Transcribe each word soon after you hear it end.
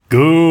Good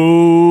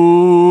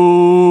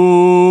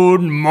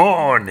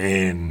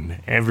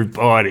morning,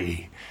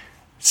 everybody.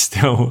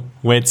 Still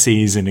wet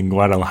season in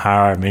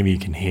Guadalajara. Maybe you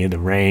can hear the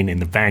rain in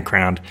the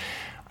background.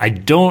 I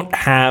don't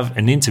have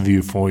an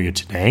interview for you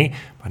today,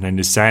 but I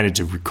decided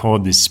to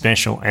record this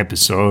special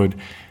episode.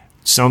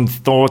 Some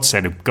thoughts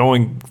that are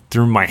going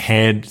through my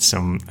head.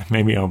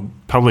 Maybe I'll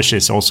publish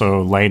this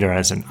also later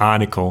as an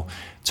article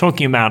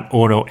talking about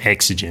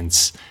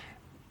autoexigence,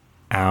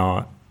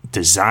 our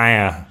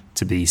desire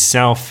to be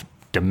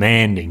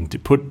self-demanding, to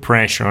put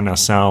pressure on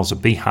ourselves or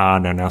be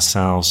hard on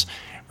ourselves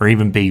or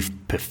even be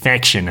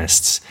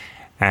perfectionists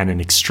at an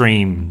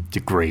extreme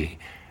degree.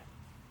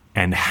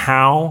 And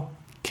how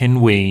can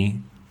we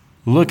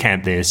look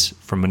at this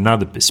from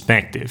another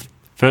perspective?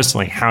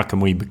 Firstly, how can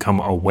we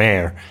become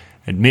aware,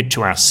 admit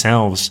to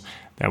ourselves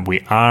that we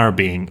are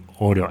being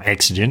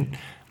autoexigent?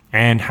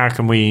 And how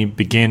can we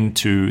begin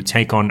to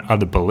take on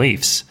other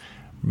beliefs,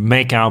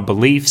 make our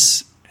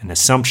beliefs and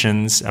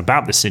assumptions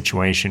about the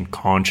situation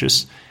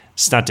conscious,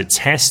 start to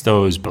test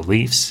those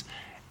beliefs,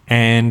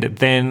 and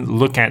then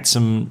look at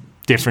some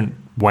different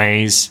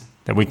ways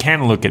that we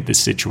can look at this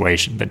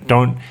situation that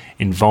don't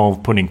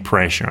involve putting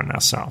pressure on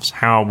ourselves,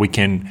 how we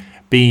can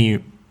be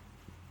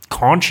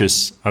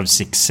conscious of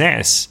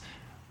success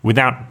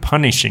without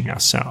punishing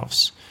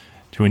ourselves,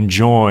 to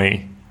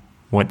enjoy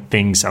what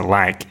things are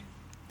like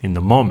in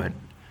the moment.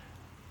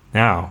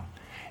 Now,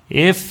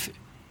 if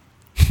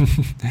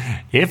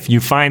you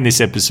find this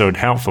episode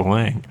helpful,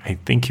 and I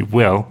think you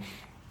will,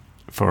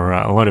 for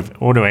a lot of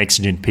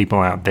autoexigent people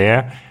out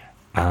there,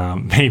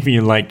 maybe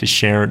you'd like to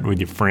share it with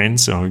your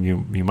friends, or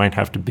you might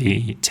have to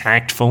be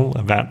tactful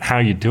about how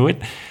you do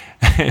it.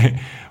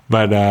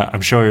 But I'm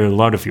sure a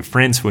lot of your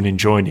friends would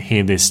enjoy to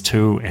hear this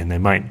too, and they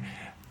might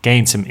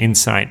gain some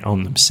insight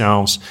on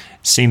themselves,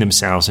 see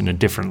themselves in a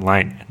different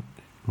light, and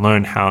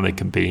learn how they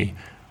can be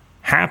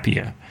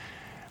happier.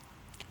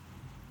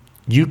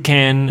 You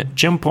can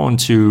jump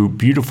onto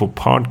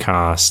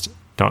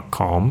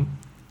beautifulpodcast.com,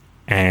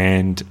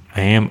 and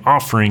I am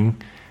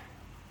offering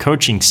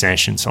coaching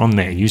sessions on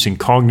there using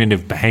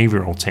cognitive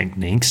behavioral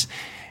techniques.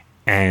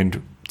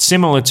 And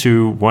similar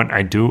to what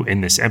I do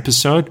in this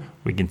episode,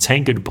 we can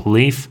take a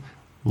belief,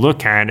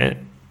 look at it,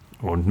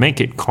 or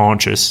make it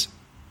conscious,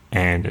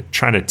 and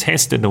try to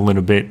test it a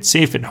little bit,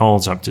 see if it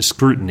holds up to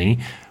scrutiny.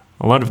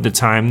 A lot of the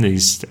time,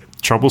 these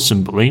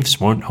troublesome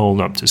beliefs won't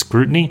hold up to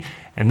scrutiny,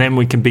 and then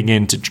we can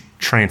begin to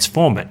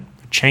transform it,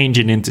 change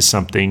it into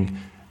something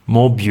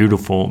more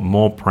beautiful,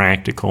 more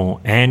practical,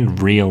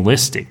 and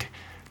realistic.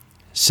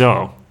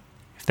 So,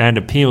 if that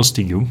appeals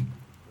to you,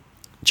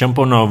 jump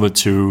on over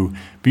to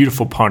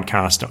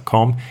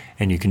beautifulpodcast.com,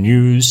 and you can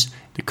use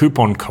the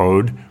coupon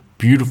code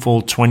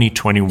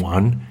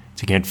BEAUTIFUL2021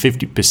 to get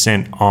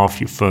 50% off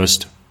your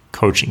first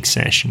coaching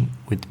session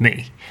with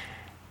me.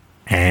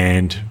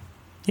 And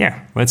yeah,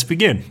 let's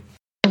begin.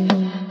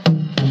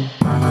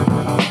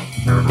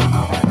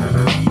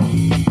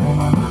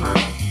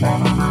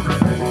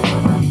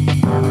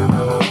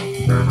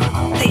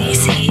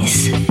 This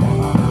is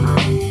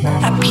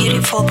a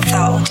beautiful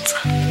thought.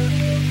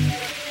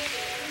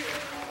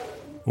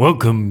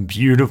 Welcome,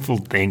 beautiful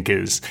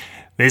thinkers.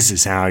 This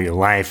is how your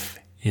life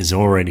is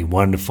already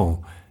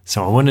wonderful.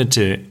 So I wanted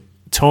to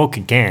talk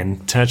again,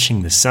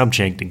 touching the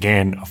subject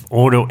again of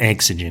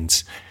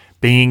autoexigence,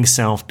 being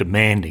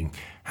self-demanding,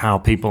 how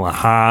people are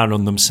hard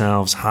on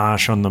themselves,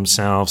 harsh on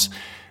themselves.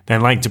 They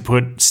like to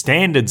put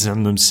standards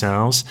on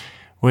themselves,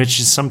 which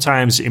is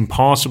sometimes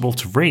impossible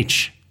to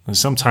reach. And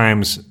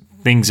sometimes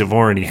things have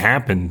already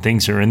happened,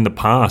 things are in the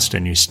past,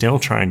 and you're still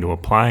trying to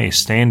apply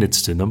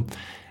standards to them.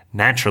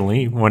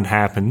 Naturally, what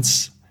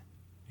happens,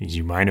 as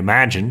you might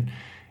imagine,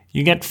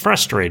 you get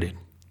frustrated.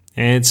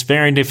 It's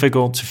very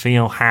difficult to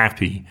feel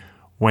happy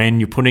when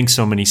you're putting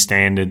so many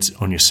standards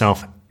on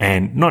yourself,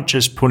 and not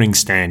just putting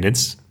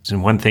standards. It's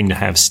one thing to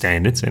have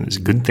standards, and it's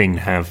a good thing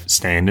to have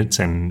standards,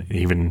 and it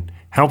even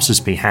helps us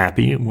be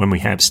happy when we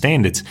have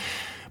standards.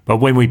 But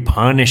when we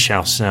punish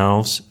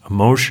ourselves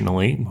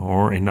emotionally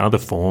or in other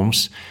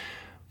forms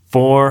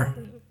for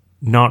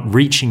not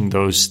reaching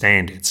those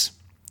standards.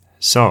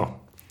 So,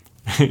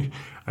 I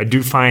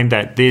do find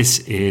that this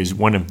is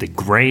one of the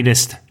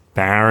greatest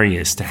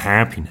barriers to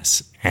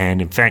happiness.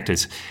 And in fact,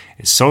 it's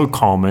so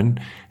common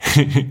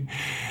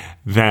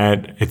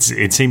that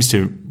it seems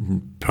to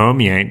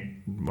permeate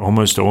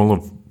almost all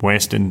of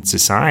Western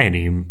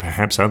society and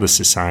perhaps other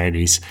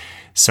societies.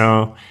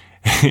 So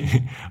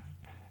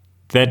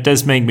that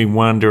does make me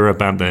wonder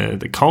about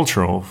the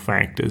cultural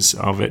factors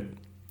of it.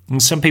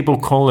 And some people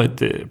call it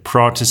the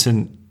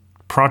Protestant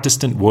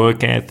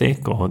work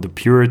ethic or the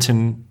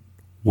Puritan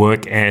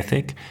work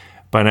ethic.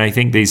 But I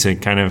think these are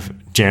kind of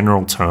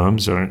general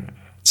terms, or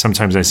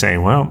sometimes I say,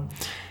 well,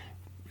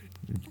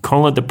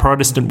 call it the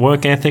Protestant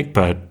work ethic,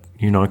 but,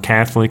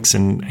 Catholics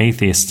and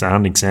atheists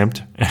aren't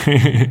exempt.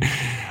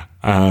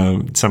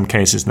 In some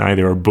cases,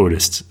 neither are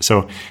Buddhists.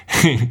 So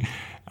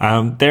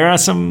there are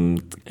some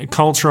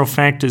cultural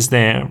factors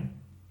there.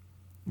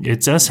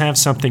 It does have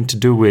something to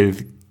do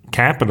with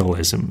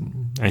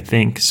capitalism. I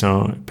think.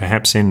 So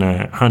perhaps in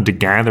a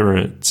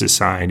hunter-gatherer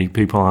society,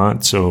 people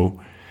aren't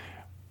so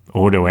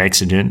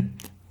autoexigent.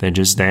 They're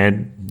just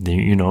there,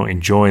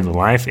 enjoy the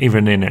life.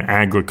 Even in an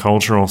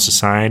agricultural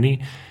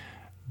society,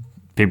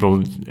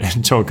 people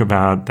talk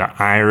about the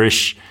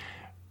Irish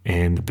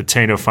in the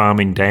potato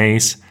farming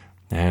days.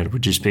 And it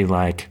would just be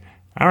like,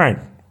 all right,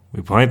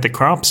 we plant the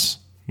crops.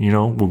 We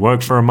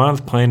work for a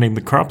month planting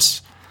the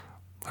crops.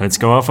 Let's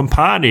go off and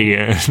party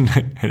and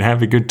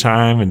have a good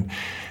time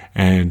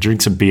and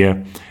drink some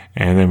beer.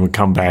 And then we'll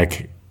come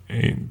back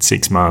in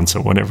 6 months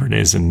or whatever it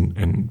is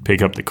and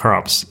pick up the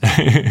crops.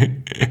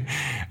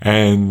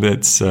 And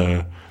that's,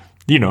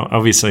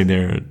 obviously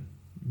there are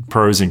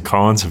pros and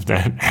cons of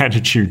that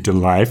attitude to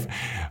life.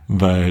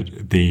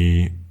 But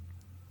the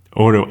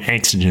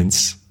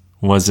autoexigence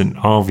wasn't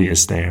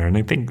obvious there. And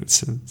I think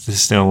there's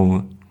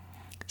still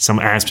some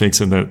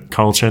aspects of the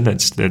culture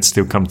that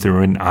still come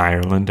through in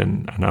Ireland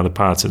and other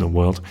parts of the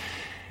world.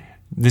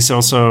 There's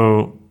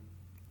also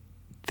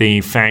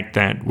the fact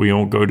that we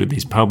all go to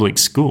these public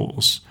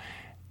schools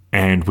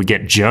and we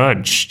get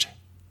judged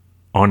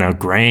on our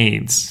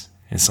grades.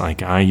 It's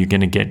like, are you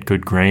going to get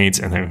good grades?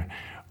 And they're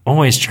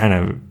always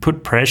trying to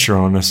put pressure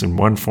on us in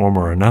one form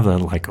or another,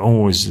 like,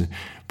 is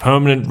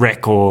permanent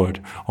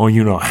record, or,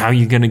 how are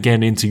you going to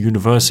get into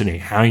university?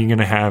 How are you going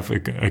to have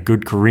a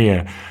good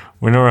career?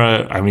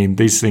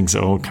 These things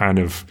are all kind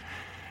of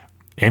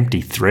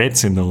empty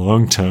threats in the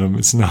long term.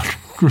 It's not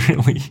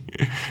really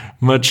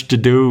much to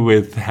do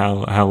with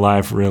how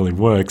life really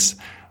works.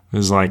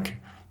 There's like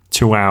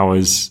 2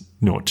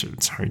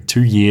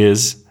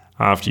 years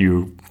after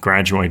you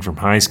graduate from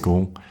high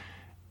school.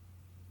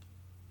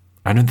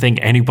 I don't think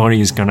anybody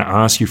is going to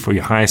ask you for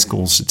your high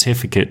school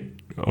certificate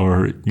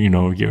or,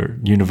 your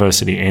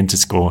university enter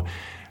score.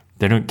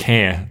 They don't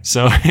care.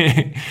 So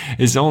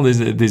it's all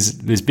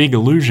this big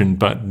illusion,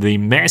 but the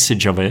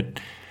message of it,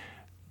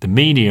 the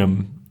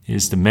medium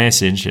is the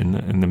message,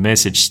 and the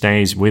message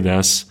stays with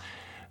us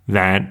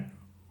that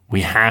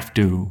we have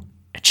to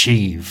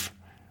achieve.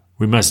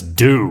 We must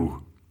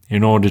do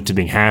in order to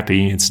be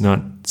happy. It's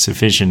not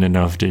sufficient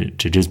enough to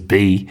just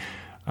be.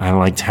 I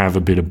like to have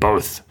a bit of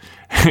both.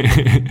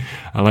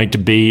 I like to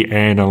be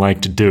and I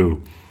like to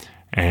do.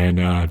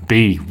 And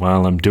be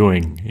while I'm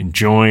doing,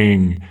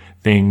 enjoying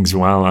things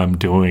while I'm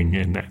doing,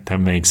 and that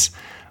makes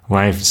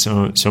life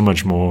so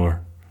much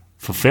more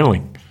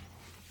fulfilling.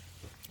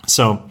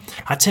 So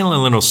I'll tell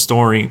a little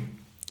story.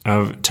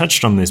 I've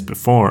touched on this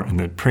before in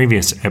the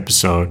previous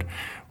episode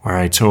where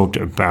I talked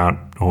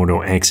about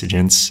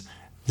autoexigence.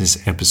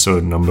 This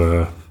episode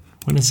number,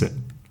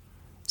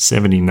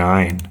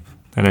 79,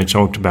 that I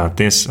talked about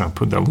this. I'll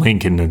put the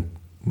link in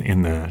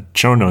the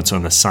show notes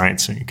on the site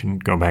so you can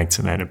go back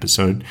to that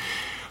episode.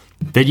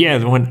 But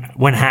yeah,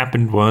 what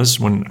happened was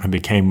when I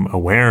became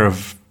aware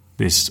of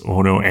this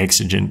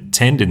autoexigent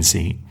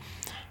tendency,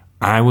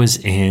 I was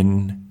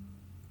in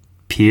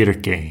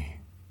Pirque,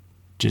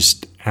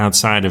 just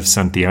outside of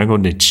Santiago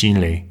de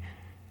Chile,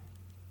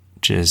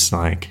 just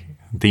like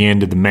the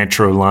end of the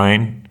metro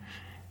line,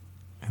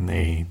 and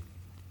they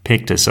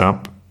picked us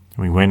up.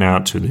 We went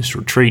out to this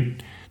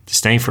retreat to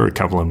stay for a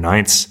couple of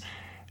nights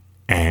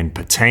and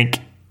partake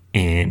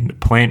in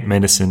plant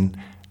medicine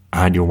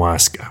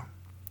ayahuasca.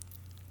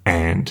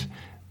 And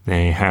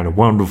they had a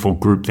wonderful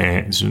group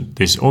there.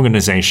 This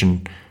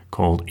organization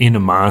called Inner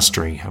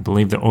Mastery. I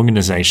believe the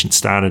organization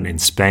started in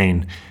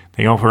Spain.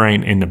 They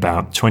operate in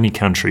about 20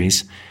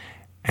 countries,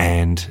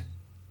 and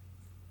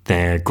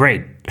they're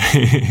great.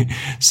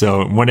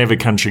 So whatever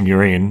country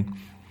you're in,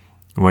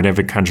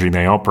 whatever country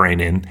they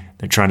operate in,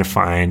 they try to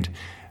find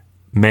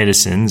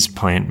medicines,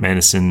 plant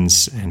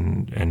medicines,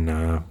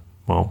 and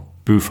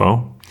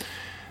bufo.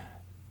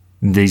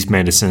 These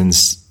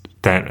medicines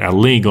that are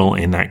legal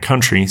in that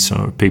country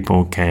so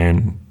people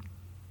can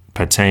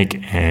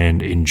partake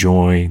and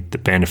enjoy the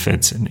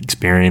benefits and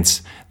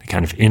experience the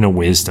kind of inner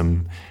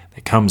wisdom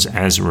that comes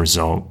as a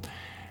result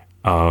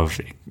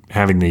of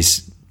having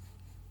these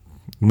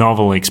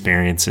novel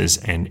experiences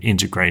and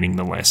integrating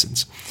the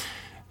lessons.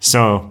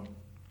 So,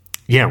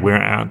 yeah, we're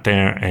out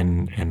there,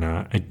 and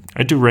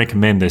I do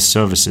recommend their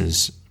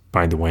services,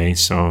 by the way.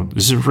 So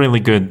this is really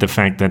good, the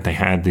fact that they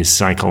had this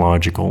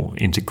psychological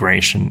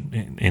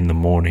integration in the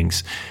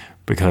mornings,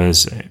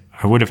 because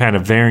I would have had a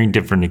very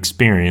different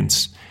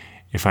experience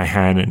if I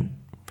hadn't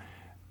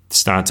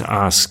start to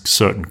ask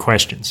certain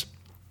questions.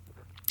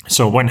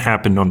 So what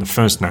happened on the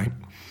first night?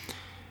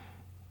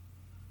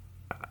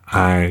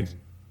 I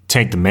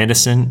take the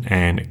medicine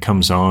and it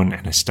comes on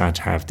and I start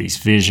to have these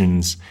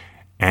visions,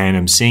 and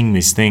I'm seeing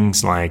these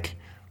things like,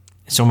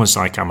 it's almost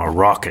like I'm a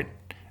rocket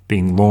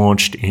being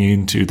launched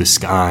into the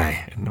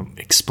sky and I'm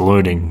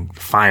exploding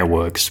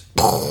fireworks.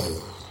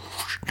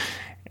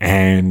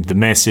 And the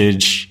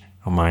message,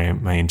 or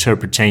my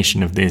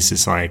interpretation of this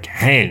is like,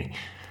 hey,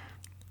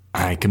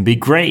 I can be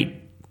great.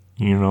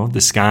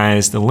 The sky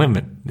is the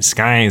limit. The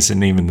sky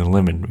isn't even the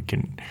limit. We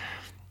can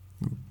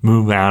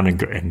move out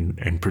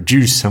and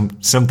produce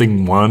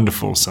something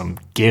wonderful, some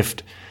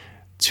gift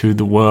to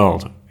the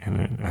world.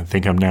 And I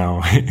think I'm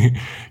now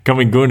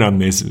coming good on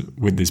this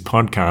with this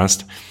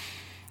podcast.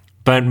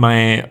 But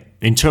my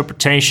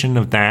interpretation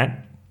of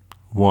that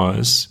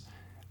was,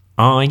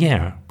 oh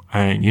yeah,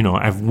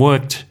 I've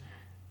worked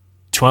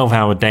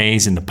 12-hour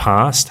days in the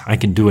past. I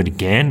can do it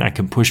again. I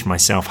can push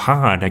myself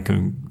hard. I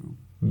can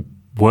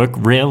work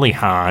really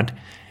hard,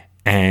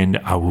 and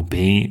I will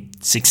be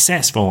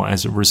successful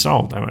as a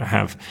result. I will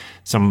have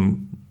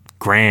some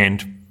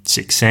grand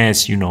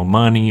success,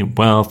 money,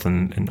 wealth,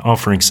 and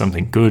offering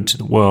something good to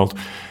the world.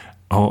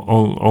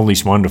 All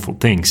these wonderful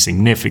things,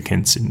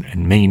 significance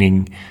and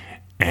meaning,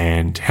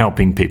 and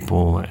helping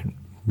people. And,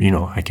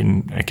 I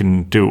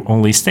can do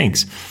all these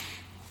things.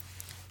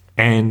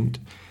 And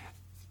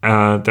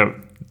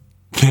that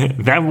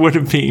would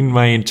have been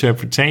my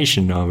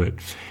interpretation of it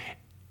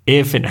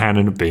if it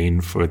hadn't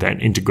been for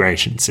that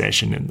integration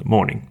session in the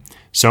morning.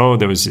 So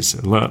there was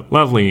this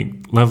lovely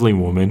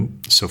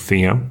woman,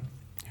 Sophia,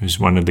 who's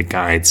one of the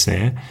guides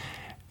there,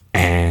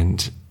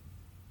 and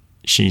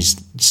she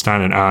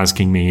started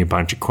asking me a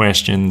bunch of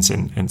questions,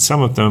 and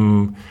some of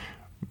them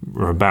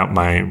were about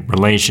my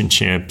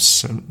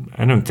relationships.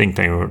 I don't think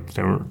they were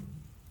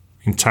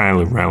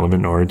entirely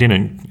relevant, or I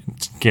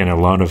didn't get a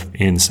lot of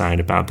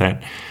insight about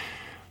that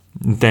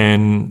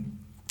then,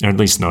 or at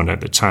least not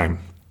at the time.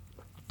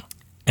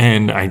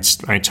 And I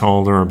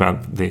told her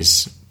about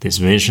this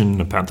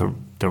vision about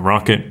the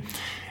rocket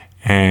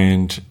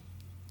and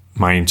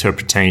my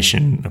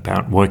interpretation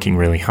about working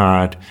really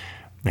hard.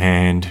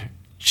 And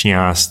she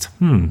asked,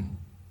 do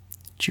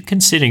you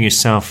consider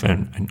yourself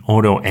an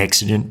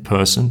auto-exigent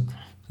person?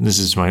 This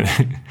is why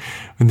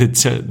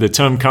the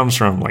term comes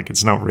from. Like,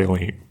 it's not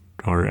really,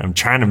 or I'm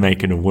trying to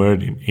make it a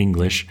word in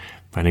English,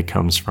 but it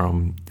comes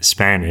from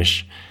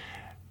Spanish.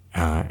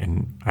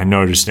 And I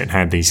noticed it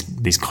had these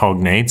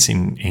cognates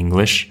in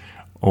English.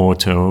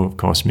 Auto, of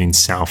course, means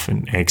self,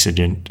 and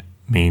exigent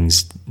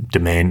means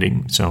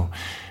demanding. So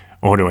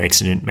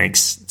auto-exigent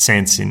makes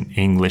sense in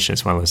English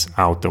as well as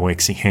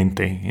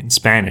autoexigente in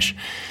Spanish.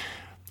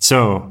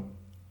 So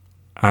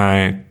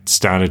I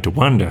started to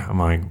wonder. I'm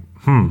like,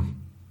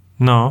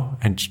 no,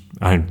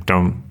 I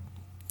don't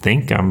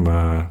think I'm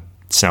a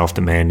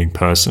self-demanding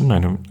person. I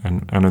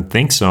don't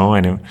think so.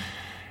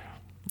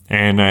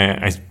 And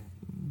I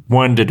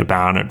wondered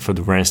about it for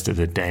the rest of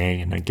the day,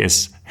 and I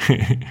guess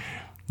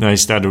I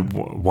started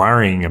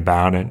worrying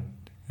about it.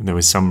 And there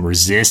was some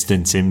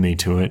resistance in me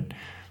to it,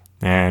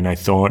 and I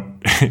thought,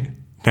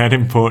 that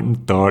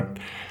important thought,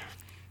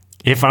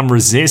 if I'm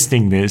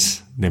resisting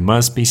this, there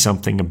must be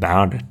something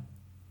about it.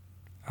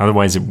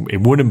 Otherwise,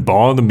 it wouldn't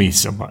bother me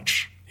so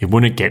much. It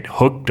wouldn't get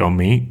hooked on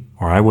me,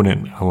 or I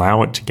wouldn't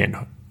allow it to get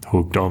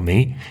hooked on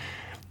me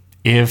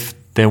if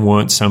there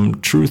weren't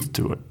some truth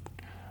to it.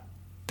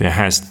 There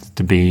has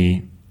to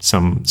be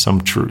some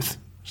truth.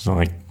 So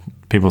like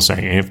people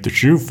say, if the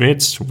shoe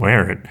fits,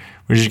 wear it,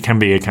 which can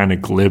be a kind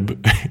of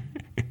glib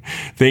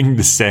thing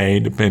to say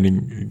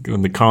depending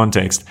on the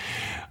context.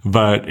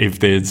 But if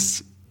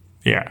there's,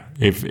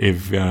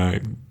 if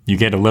you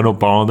get a little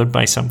bothered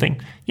by something,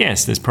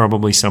 yes, there's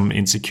probably some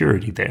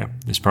insecurity there.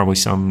 There's probably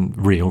some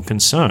real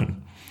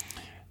concern.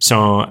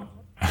 So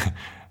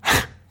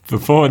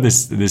before the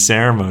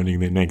ceremony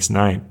the next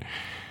night,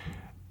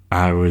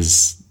 I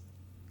was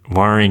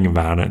worrying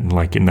about it, and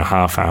like in the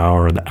half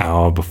hour or the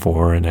hour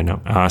before, and then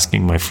I'm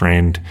asking my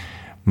friend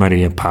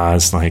Maria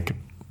Paz, like,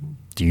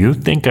 do you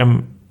think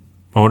I'm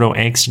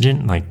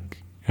auto-exigent? Like,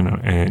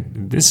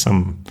 there's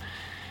some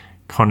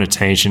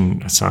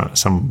connotation,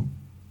 some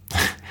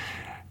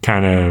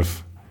kind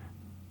of,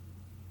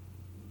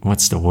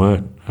 what's the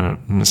word?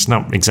 It's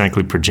not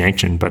exactly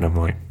projection, but I'm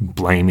like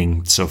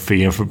blaming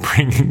Sophia for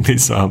bringing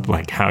this up.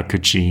 Like, how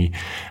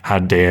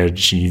dared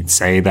she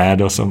say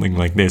that, or something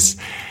like this?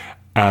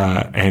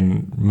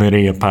 And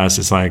Maria Paz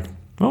is like,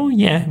 oh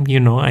yeah,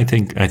 I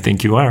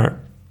think you are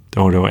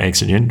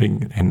auto-exigent,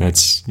 and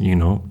that's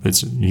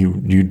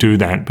you do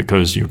that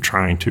because you're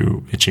trying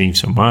to achieve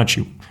so much.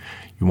 You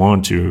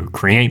want to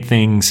create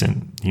things,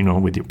 and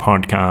with your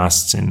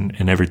podcasts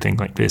and everything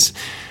like this.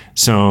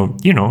 So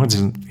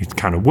it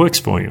kind of works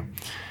for you.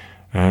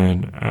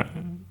 And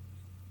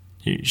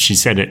she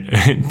said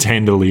it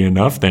tenderly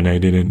enough that I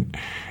didn't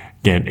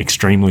get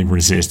extremely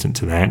resistant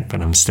to that,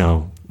 but I'm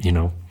still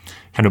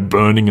kind of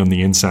burning on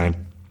the inside.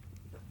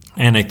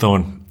 And I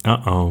thought,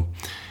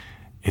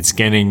 it's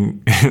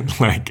getting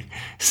like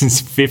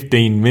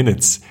 15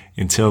 minutes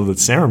until the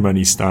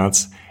ceremony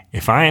starts.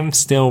 If I'm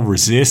still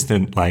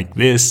resistant like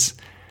this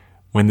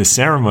when the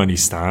ceremony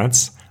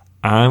starts,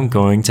 I'm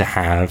going to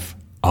have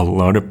a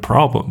lot of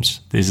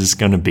problems. This is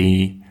going to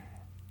be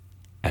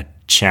a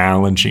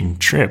challenging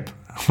trip.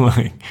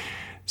 Like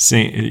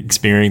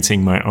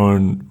experiencing my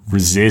own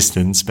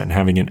resistance, but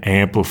having it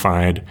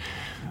amplified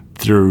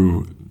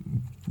through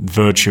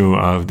virtue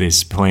of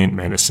this plant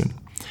medicine.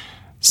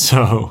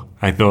 So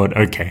I thought,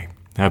 okay,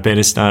 I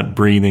better start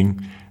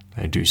breathing.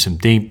 I do some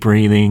deep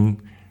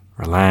breathing,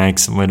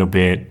 relax a little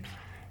bit.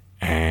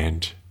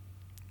 And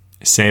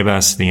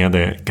Sebas, the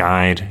other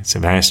guide,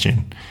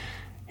 Sebastian,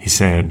 he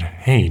said,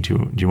 hey,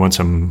 do you want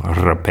some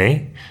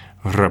rapé?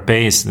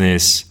 Rapé is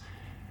this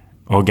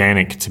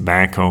organic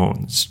tobacco.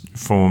 It's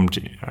formed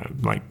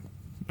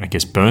I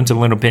guess, burnt a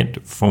little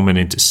bit, form it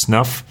into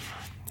snuff,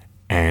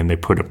 and they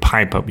put a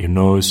pipe up your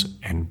nose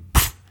and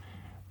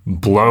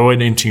blow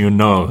it into your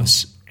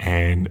nose,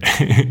 and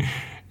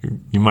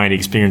you might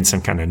experience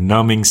some kind of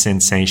numbing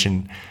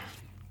sensation.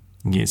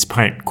 It's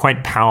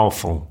quite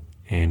powerful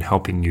in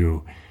helping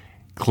you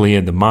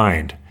clear the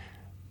mind.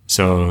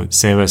 So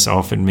Sebas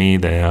offered me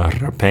the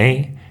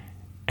rapé,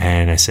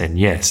 and I said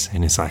yes.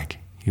 And it's like,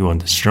 you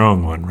want the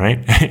strong one,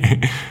 right?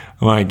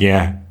 I'm like,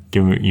 yeah,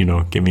 give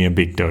me a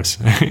big dose.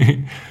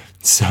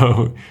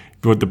 So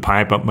put the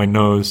pipe up my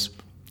nose,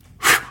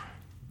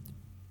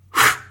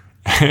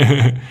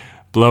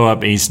 blow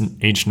up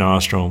each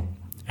nostril,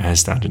 and I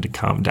started to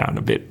calm down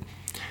a bit.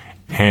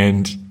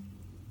 And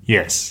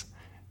yes,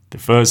 the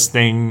first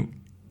thing,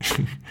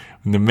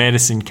 when the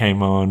medicine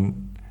came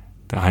on,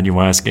 the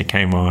ayahuasca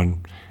came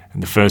on,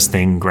 and the first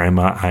thing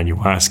Grandma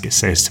Ayahuasca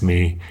says to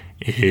me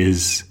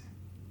is,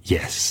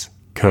 yes,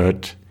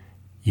 Kurt,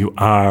 you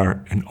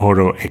are an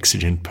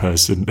autoexigent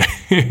person.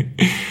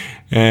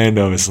 And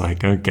I was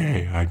like,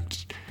 okay, I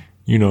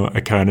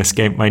can't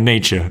escape my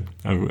nature,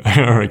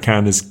 or I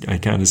can't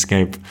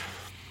escape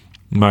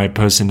my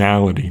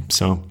personality.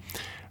 So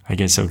I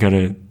guess I've got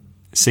to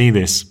see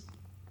this.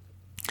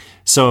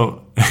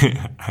 So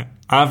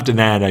after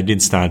that, I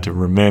did start to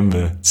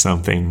remember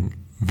something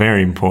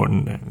very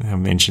important. I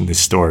mentioned this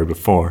story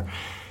before.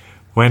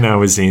 When I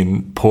was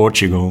in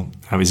Portugal,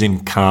 I was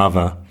in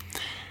Cava.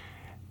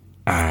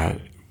 I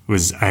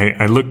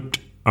looked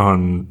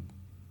on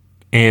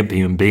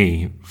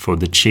Airbnb for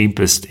the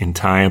cheapest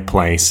entire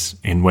place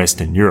in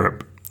Western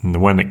Europe. And the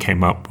one that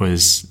came up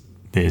was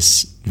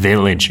this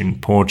village in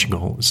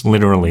Portugal. It's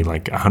literally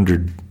like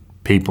 100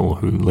 people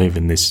who live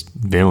in this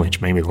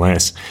village, maybe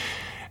less.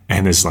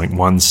 And there's like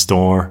one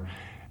store,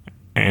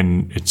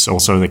 and it's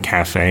also the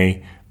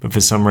cafe. But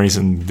for some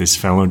reason, this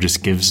fellow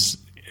just gives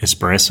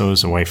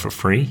espressos away for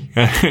free.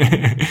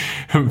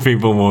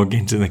 People walk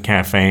into the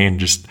cafe and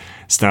just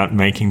start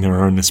making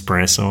their own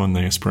espresso on the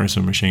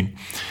espresso machine.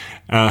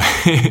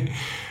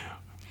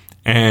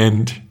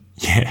 And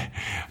yeah,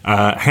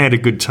 I had a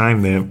good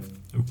time there.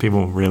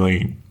 People were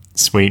really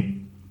sweet.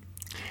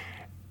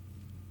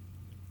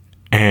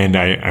 And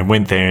I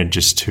went there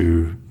just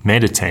to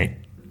meditate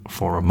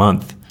for a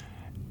month.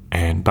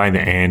 And by the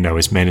end, I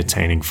was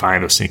meditating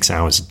 5 or 6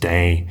 hours a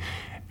day.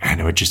 And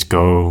I would just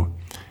go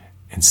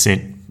and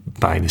sit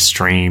by the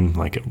stream,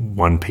 like at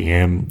 1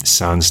 p.m., the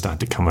sun started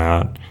to come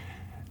out,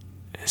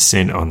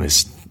 sit on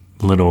this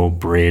little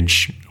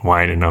bridge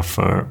wide enough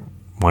for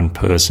one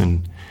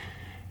person,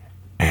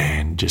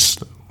 and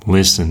just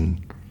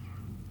listen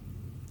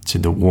to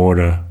the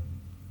water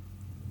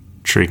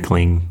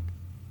trickling,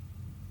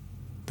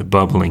 the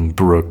bubbling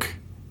brook,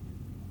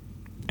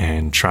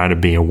 and try to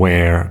be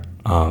aware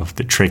of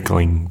the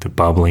trickling, the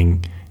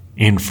bubbling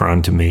in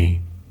front of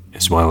me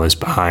as well as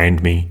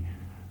behind me,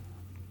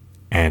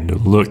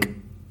 and look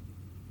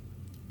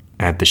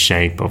at the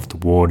shape of the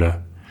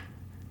water,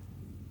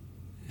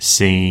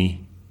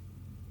 see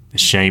the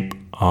shape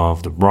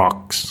of the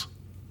rocks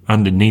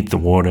underneath the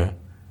water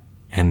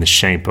and the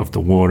shape of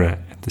the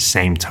water at the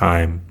same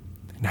time,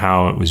 and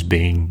how it was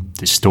being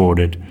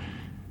distorted.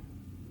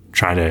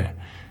 Try to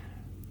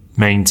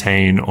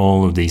maintain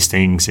all of these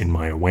things in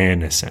my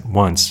awareness at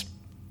once.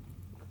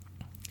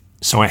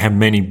 So I had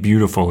many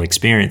beautiful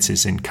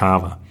experiences in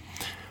Cava.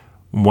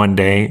 One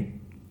day,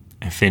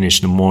 I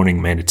finished the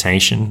morning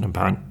meditation,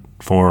 about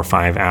 4 or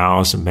 5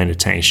 hours of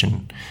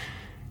meditation.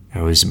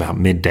 It was about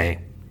midday.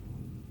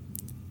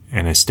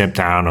 And I stepped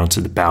out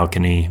onto the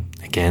balcony.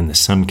 Again, the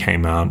sun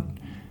came out,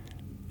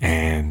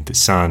 and the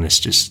sun is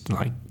just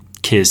like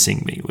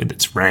kissing me with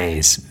its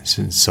rays.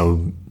 It's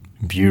so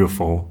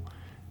beautiful,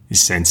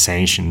 these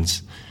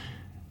sensations.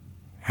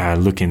 I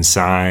look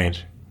inside,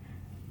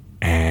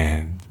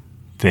 and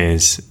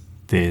there's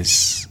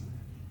this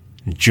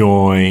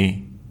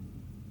joy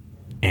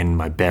in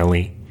my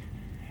belly,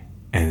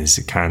 and there's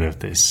a kind of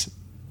this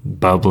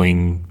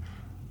bubbling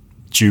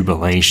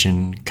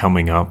jubilation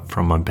coming up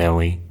from my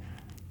belly.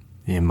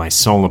 In my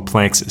solar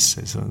plexus,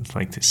 it's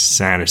like this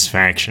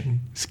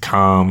satisfaction, this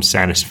calm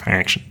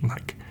satisfaction,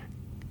 like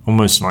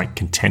almost like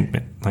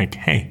contentment. Like,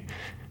 hey,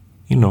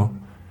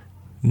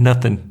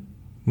 nothing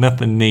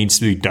needs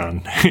to be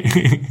done.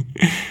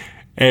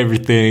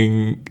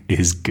 Everything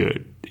is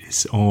good.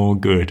 It's all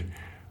good.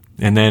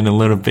 And then a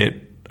little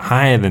bit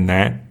higher than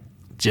that,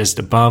 just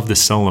above the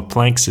solar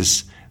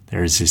plexus,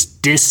 there's this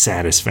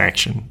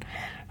dissatisfaction.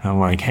 I'm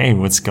like, hey,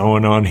 what's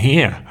going on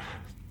here?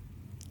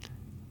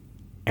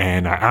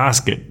 And I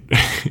ask it,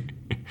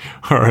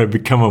 or I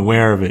become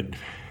aware of it.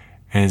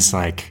 And it's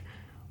like,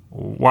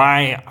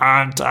 why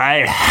aren't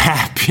I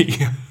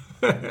happy?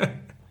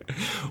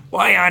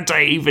 Why aren't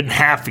I even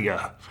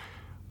happier?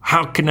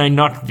 How can I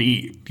not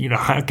be,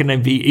 how can I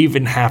be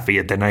even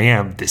happier than I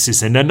am? This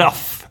isn't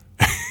enough.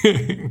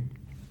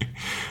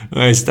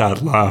 I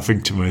start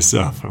laughing to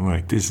myself. I'm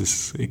like, this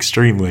is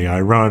extremely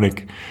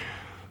ironic.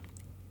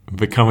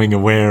 Becoming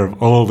aware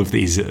of all of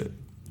these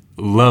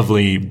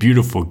lovely,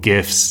 beautiful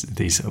gifts,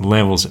 these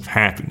levels of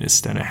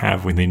happiness that I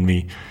have within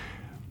me.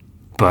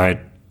 But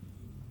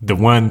the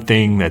one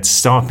thing that's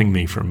stopping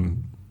me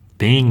from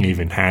being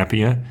even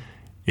happier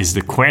is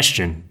the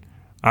question,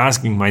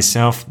 asking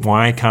myself,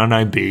 why can't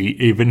I be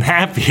even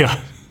happier?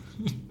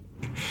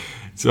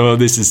 So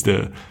this is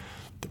the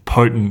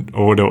potent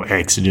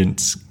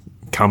autoexigence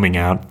coming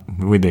out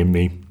within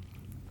me.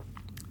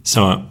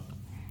 So,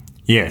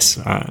 yes,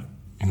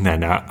 in that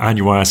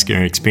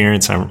ayahuasca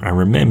experience, I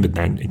remembered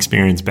that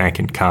experience back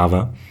in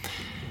Cava.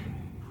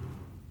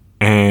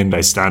 And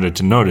I started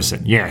to notice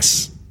it.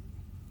 Yes,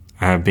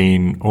 I have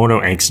been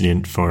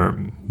autoexigent for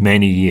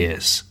many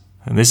years.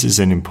 And this is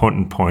an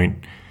important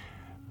point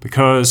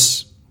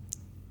because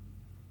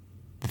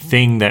the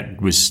thing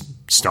that was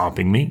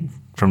stopping me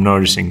from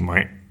noticing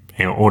my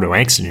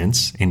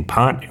autoexigence, in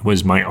part,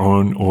 was my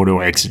own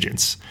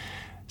autoexigence.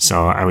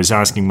 So I was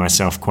asking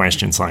myself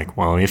questions like,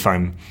 well, if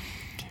I'm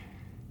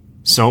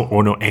so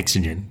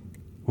autoexigent,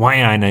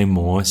 why aren't I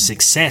more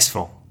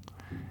successful?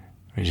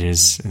 Which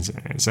is,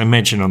 as I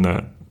mentioned on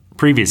the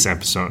previous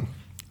episode,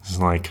 it's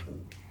like,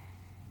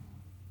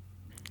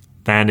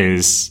 that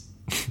is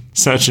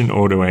such an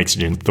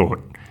autoexigent thought.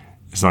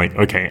 It's like,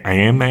 okay, I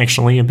am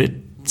actually a bit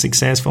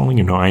successful.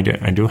 You know, I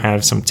do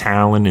have some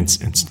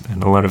talent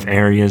in a lot of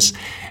areas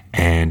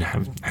and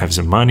have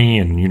some money,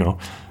 and, you know,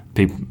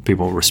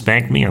 people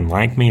respect me and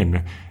like me,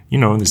 and, you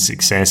know, there's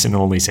success in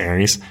all these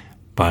areas.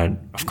 But,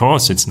 of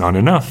course, it's not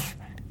enough.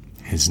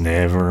 It's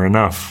never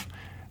enough.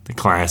 The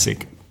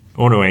classic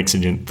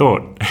autoexigent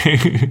thought.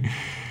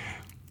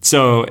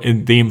 So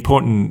the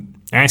important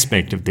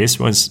aspect of this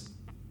was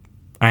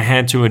I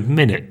had to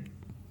admit it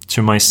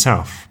to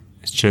myself.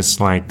 It's just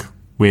like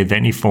with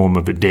any form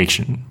of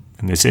addiction,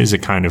 and this is a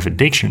kind of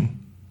addiction.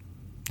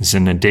 It's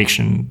an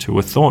addiction to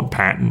a thought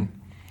pattern.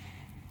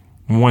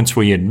 Once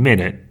we admit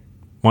it,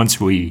 once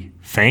we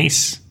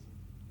face,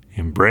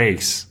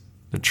 embrace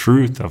the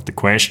truth of the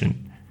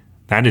question,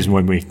 that is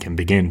when we can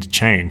begin to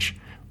change.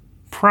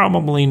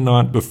 Probably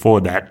not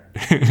before that.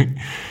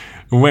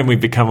 When we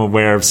become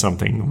aware of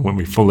something, when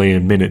we fully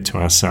admit it to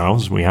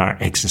ourselves, we are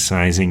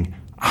exercising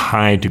a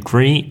high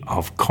degree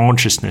of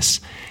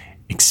consciousness,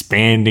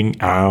 expanding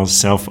our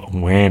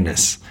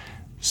self-awareness.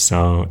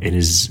 So it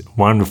is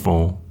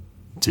wonderful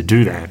to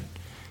do that.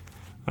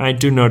 I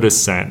do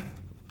notice that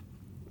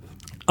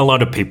a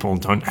lot of people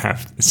don't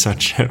have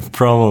such a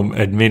problem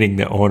admitting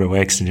the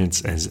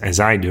autoexigence as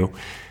I do,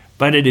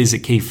 but it is a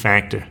key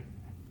factor.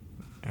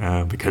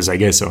 Because I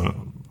guess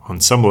on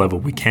some level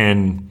we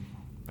can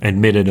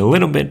admit it a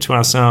little bit to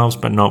ourselves,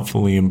 but not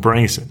fully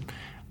embrace it.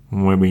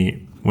 When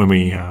we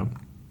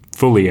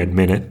fully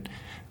admit it,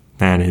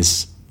 that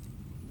is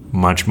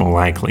much more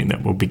likely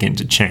that we'll begin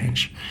to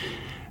change.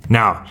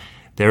 Now,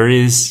 there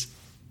is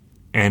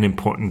an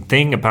important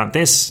thing about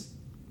this.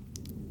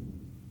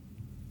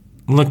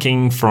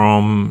 Looking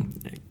from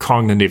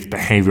cognitive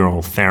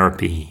behavioral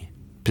therapy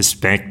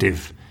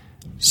perspective,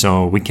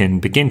 so we can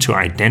begin to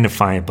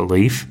identify a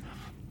belief.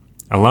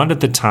 A lot of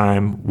the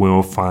time,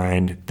 we'll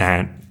find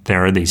that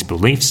there are these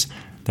beliefs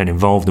that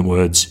involve the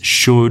words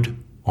should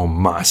or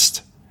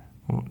must,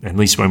 at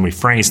least when we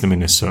phrase them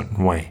in a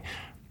certain way.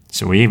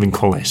 So we even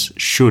call this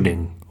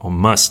shoulding or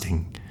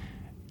musting.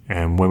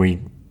 And when we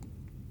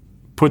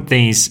put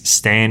these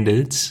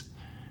standards,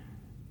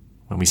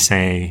 when we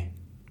say,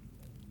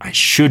 I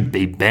should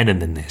be better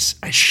than this,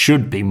 I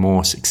should be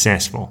more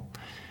successful,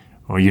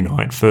 or, you know,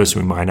 at first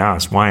we might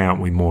ask, why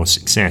aren't we more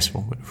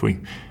successful? But if we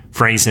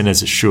phrase it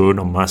as a should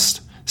or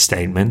must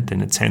statement,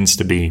 then it tends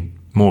to be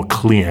more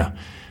clear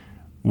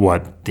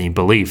what the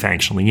belief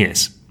actually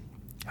is.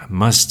 I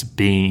must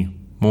be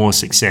more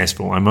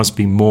successful. I must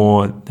be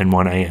more than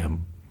what I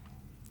am.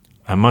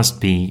 I must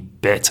be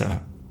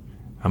better.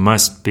 I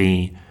must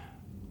be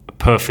a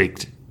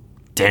perfect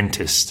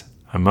dentist.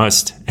 I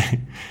must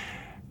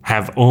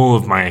have all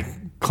of my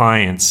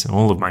clients,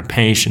 all of my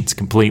patients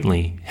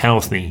completely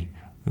healthy.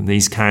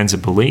 These kinds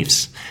of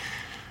beliefs.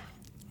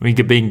 We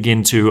could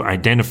begin to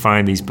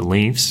identify these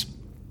beliefs.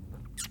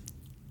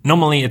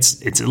 Normally,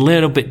 it's a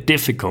little bit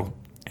difficult,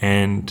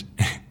 and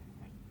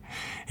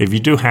if you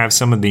do have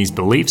some of these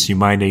beliefs, you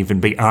might even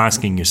be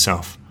asking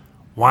yourself,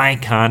 why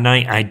can't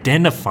I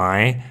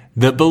identify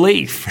the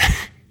belief?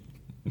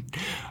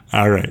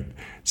 All right,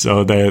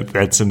 so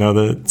that's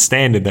another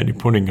standard that you're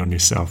putting on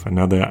yourself,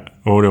 another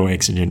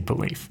autoexigent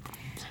belief.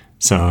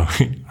 So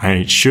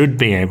I should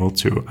be able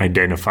to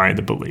identify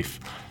the belief,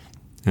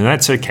 and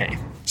that's okay.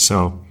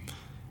 So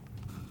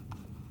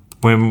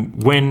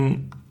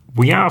when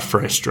we are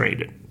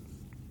frustrated,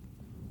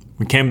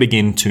 we can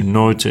begin to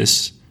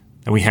notice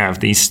that we have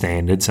these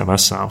standards of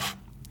ourselves,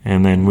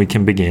 and then we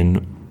can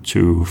begin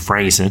to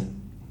phrase it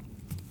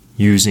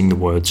using the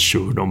words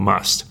should or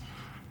must.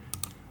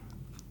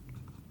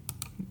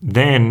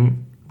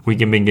 Then we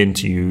can begin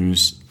to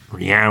use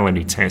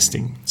reality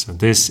testing. So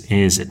this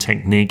is a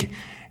technique,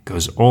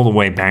 goes all the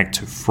way back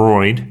to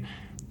Freud,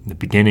 the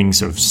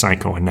beginnings of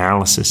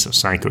psychoanalysis or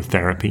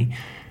psychotherapy,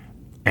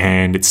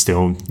 and it's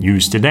still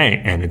used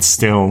today, and it's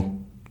still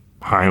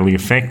highly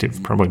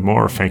effective, probably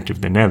more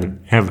effective than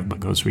ever,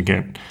 because we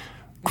get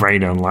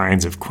greater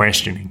lines of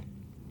questioning.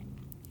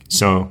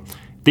 So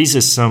these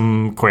are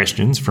some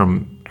questions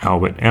from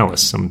Albert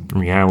Ellis, some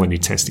reality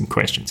testing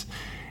questions.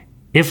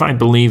 If I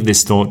believe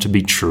this thought to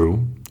be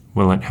true,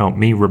 will it help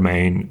me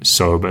remain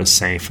sober,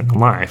 safe, and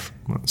alive?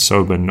 Well,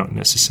 sober, not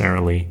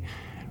necessarily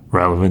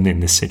relevant in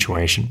this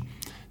situation.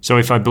 So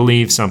if I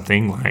believe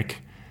something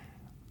like,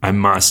 I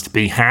must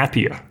be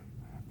happier,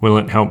 will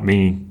it help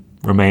me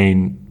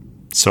remain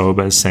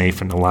sober,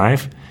 safe, and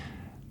alive?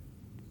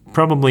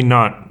 Probably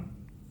not.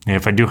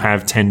 If I do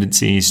have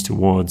tendencies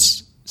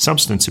towards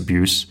substance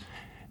abuse,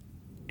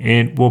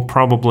 it will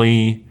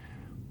probably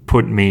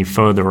put me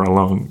further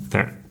along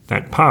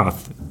that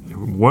path. It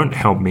won't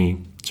help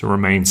me to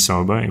remain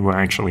sober. It will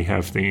actually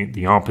have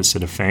the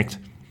opposite effect,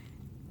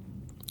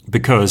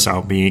 because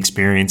I'll be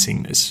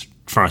experiencing this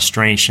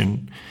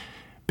frustration,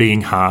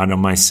 being hard on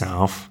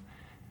myself,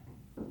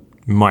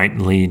 might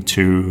lead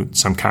to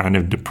some kind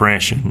of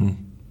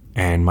depression,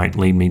 and might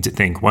lead me to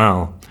think,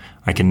 well,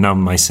 I can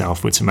numb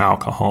myself with some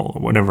alcohol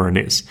or whatever it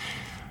is.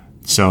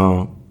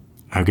 So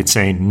I could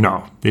say,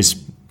 no,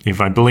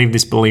 if I believe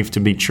this belief to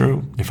be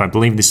true, if I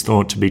believe this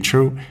thought to be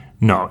true,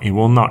 no, it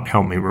will not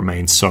help me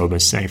remain sober,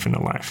 safe, and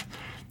alive.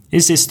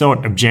 Is this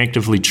thought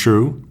objectively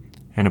true?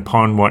 And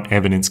upon what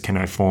evidence can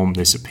I form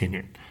this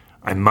opinion?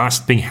 I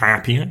must be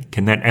happier.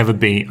 Can that ever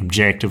be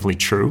objectively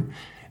true?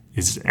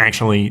 It's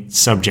actually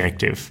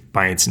subjective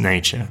by its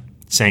nature.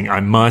 Saying I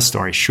must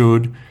or I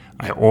should,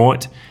 I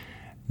ought,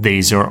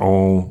 these are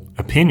all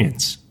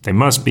opinions. They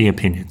must be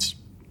opinions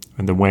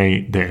in the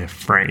way they're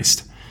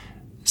phrased.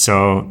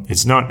 So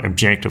it's not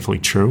objectively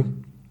true.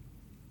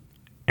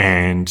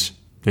 And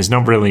there's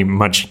not really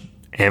much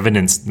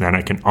evidence that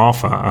I can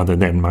offer other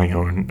than my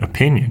own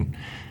opinion.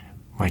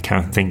 I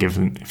can't think if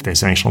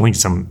there's actually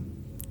some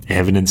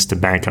evidence to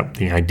back up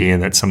the idea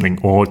that something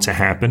ought to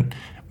happen.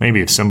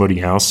 Maybe if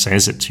somebody else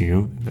says it to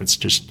you, that's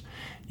just,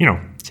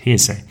 it's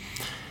hearsay.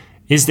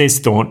 Is this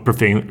thought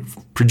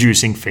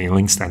producing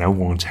feelings that I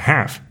want to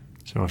have?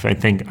 So if I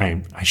think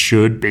I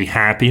should be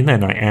happier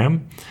than I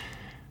am,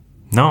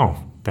 no,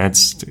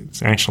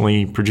 it's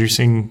actually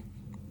producing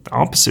the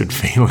opposite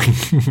feeling.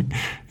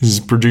 This is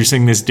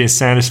producing this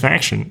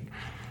dissatisfaction.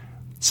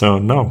 So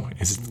no,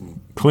 it's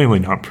clearly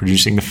not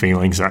producing the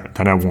feelings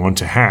that I want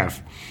to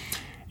have.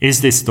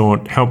 Is this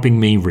thought helping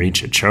me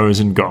reach a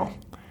chosen goal?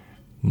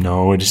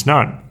 No, it is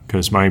not,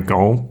 because my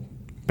goal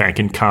back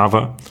in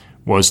Kava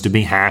was to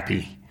be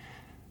happy.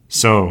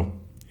 So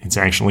it's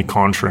actually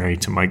contrary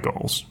to my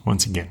goals,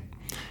 once again.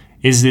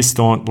 Is this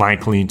thought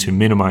likely to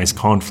minimize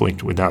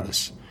conflict with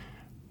others?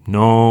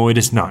 No, it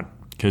is not,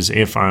 because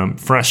if I'm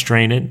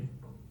frustrated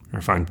or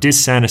if I'm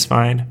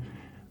dissatisfied,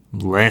 I'm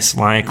less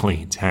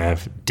likely to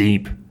have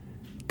deep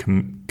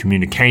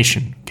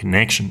communication,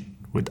 connection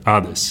with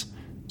others.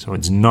 So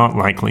it's not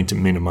likely to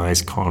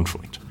minimize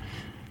conflict.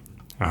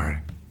 All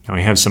right. Now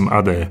we have some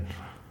other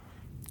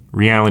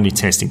reality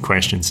testing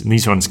questions, and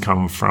these ones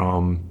come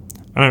from,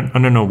 I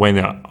don't know where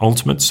the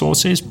ultimate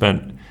source is,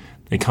 but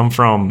they come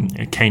from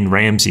Kane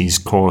Ramsey's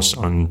course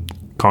on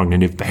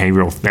cognitive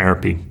behavioral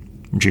therapy,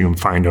 which you can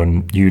find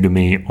on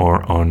Udemy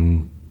or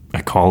on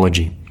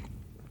Ecology.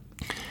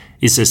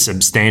 Is there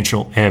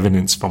substantial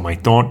evidence for my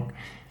thought?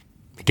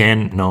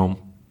 Again, no.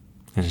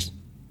 There's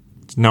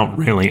not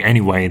really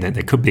any way that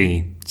there could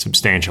be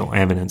substantial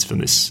evidence for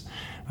this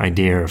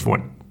idea of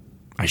what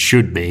I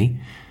should be.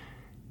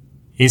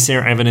 Is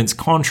there evidence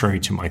contrary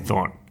to my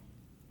thought?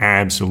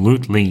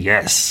 Absolutely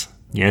yes.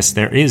 Yes,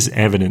 there is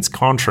evidence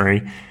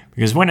contrary,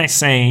 because when I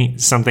say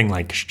something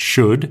like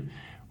should,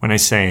 when I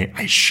say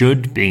I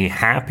should be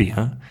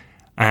happier,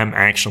 I'm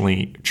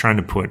actually trying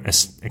to put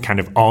a kind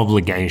of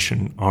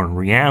obligation on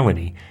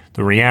reality.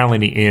 The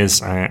reality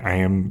is I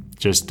am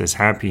just as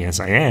happy as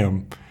I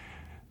am.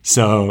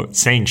 So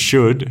saying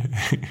should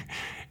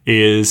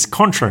is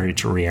contrary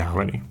to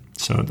reality.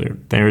 So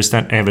there is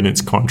that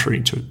evidence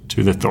contrary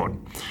to the thought.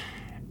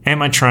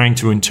 Am I trying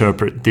to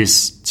interpret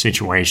this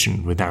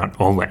situation without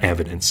all the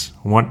evidence?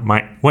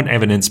 What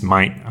evidence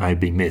might I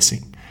be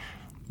missing?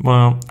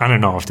 Well, I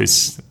don't know if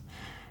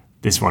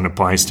this one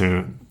applies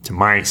to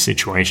my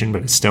situation,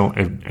 but it's still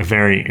a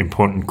very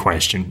important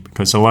question,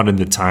 because a lot of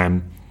the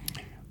time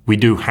we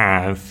do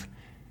have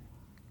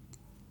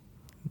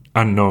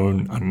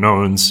unknown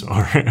unknowns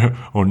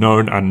or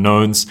known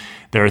unknowns.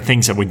 There are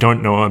things that we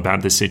don't know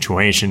about the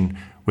situation,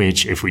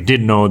 which if we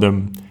did know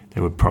them, they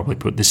would probably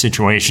put the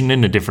situation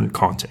in a different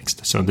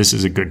context. So this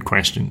is a good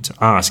question to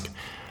ask.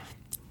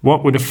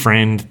 What would a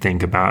friend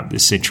think about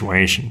this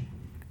situation?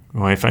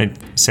 Well, if I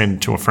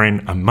said to a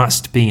friend, I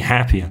must be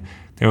happier,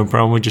 they would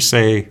probably just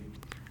say,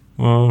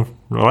 well,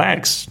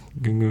 relax,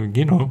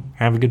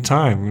 have a good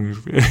time.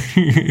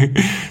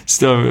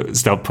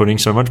 Stop putting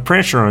so much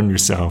pressure on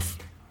yourself.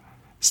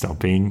 Stop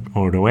being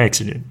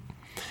autoexigent.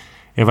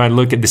 If I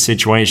look at the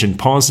situation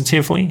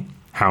positively,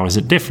 how is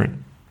it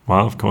different?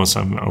 Well, of course,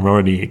 I'm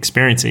already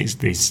experiencing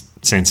these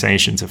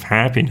sensations of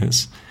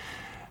happiness.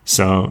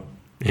 So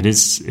it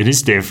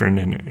is different.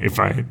 And if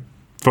I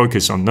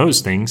focus on those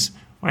things,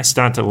 I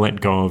start to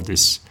let go of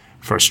this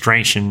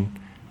frustration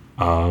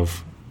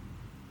of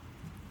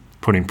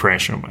putting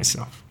pressure on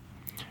myself.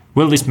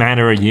 Will this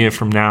matter a year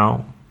from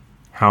now?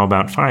 How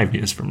about 5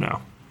 years from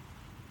now?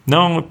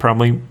 No, it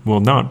probably will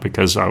not,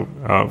 because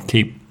I'll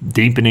keep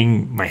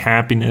deepening my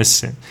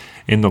happiness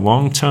in the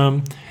long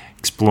term,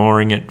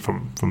 exploring it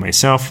for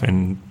myself,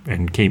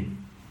 and keep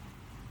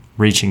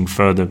reaching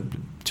further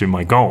to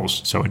my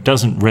goals. So it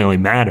doesn't really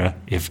matter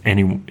if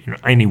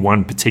any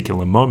one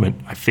particular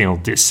moment I feel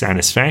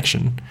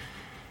dissatisfaction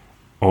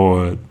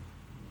or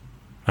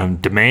I'm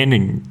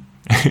demanding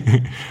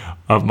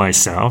of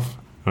myself,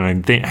 and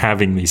I'm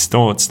having these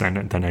thoughts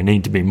that I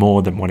need to be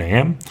more than what I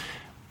am.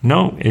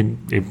 No,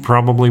 it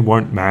probably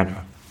won't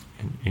matter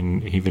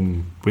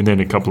even within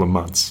a couple of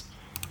months.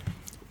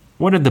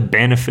 What are the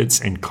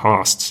benefits and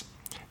costs?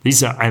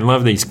 I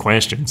love these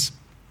questions.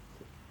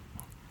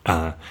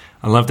 I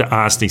love to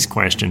ask these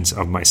questions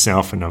of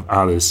myself and of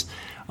others.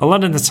 A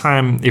lot of the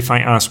time, if I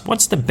ask,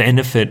 what's the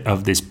benefit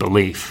of this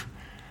belief?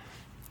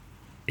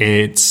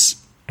 It's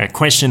a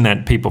question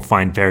that people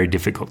find very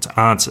difficult to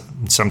answer.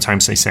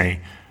 Sometimes they say,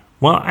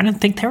 well, I don't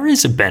think there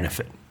is a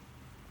benefit.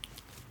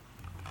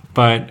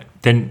 But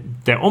then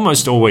there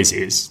almost always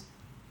is.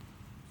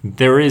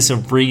 There is a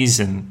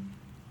reason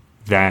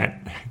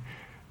that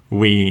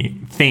we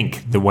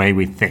think the way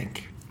we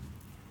think.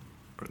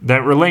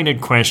 That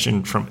related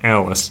question from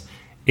Ellis,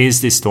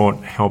 is this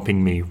thought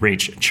helping me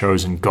reach a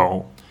chosen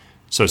goal?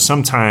 So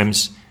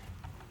sometimes,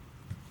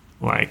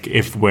 like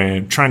if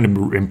we're trying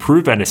to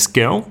improve at a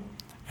skill,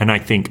 and I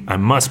think I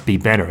must be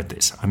better at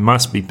this,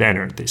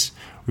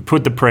 we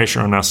put the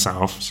pressure on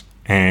ourselves,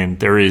 and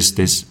there is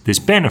this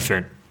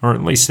benefit, or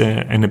at least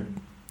the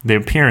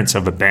appearance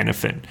of a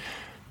benefit.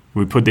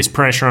 We put this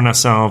pressure on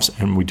ourselves,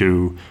 and we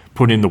do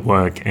put in the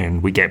work,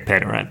 and we get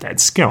better at that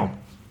skill.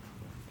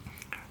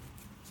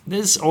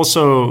 There's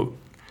also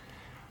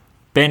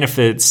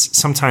benefits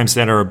sometimes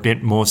that are a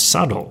bit more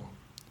subtle.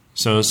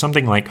 So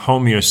something like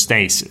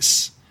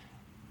homeostasis,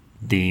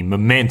 the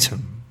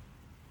momentum,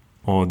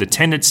 or the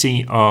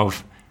tendency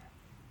of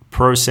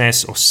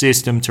process or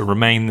system to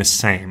remain the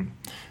same.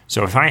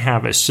 So if I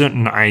have a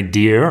certain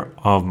idea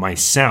of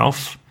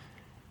myself,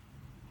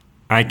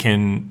 I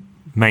can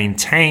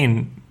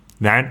maintain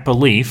that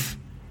belief,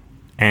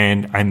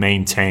 and I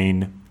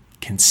maintain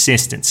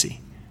consistency.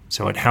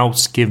 So it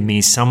helps give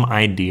me some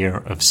idea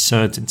of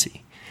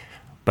certainty.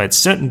 But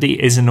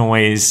certainty isn't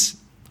always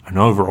an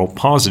overall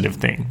positive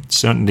thing.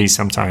 Certainty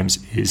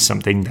sometimes is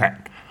something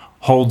that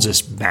holds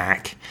us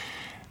back.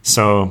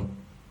 So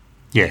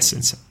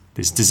yes,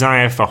 this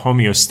desire for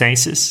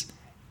homeostasis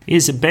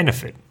is a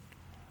benefit.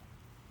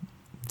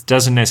 It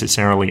doesn't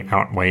necessarily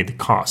outweigh the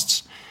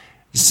costs.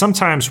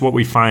 Sometimes what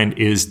we find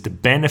is the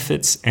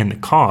benefits and the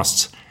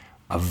costs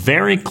are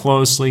very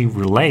closely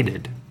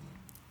related.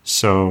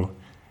 So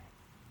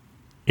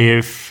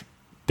if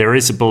there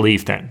is a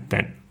belief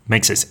that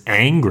makes us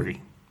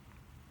angry,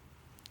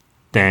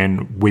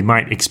 then we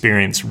might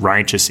experience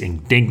righteous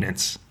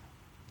indignance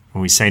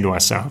when we say to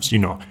ourselves,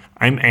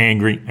 I'm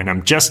angry and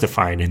I'm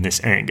justified in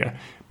this anger.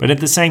 But at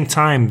the same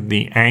time,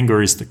 the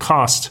anger is the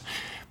cost,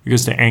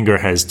 because the anger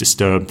has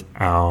disturbed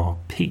our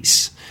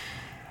peace.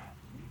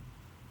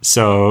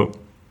 So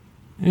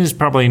it is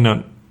probably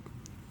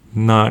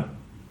not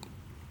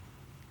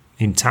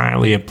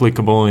entirely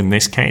applicable in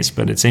this case,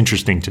 but it's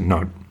interesting to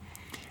note.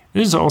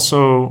 This is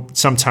also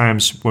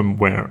sometimes when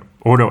we're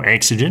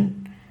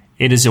autoexigent,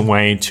 it is a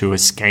way to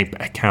escape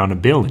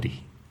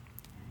accountability.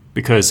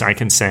 Because I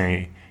can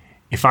say,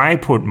 if I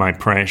put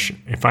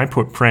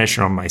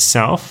pressure on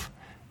myself,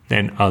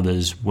 then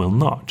others will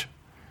not.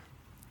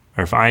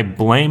 Or if I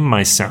blame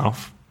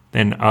myself,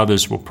 then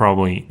others will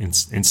probably,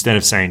 instead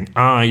of saying,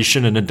 you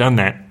shouldn't have done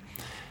that,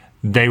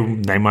 they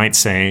might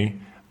say,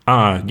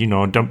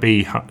 don't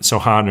be so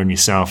hard on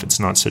yourself, it's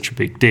not such a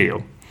big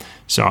deal.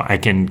 So I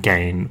can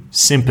gain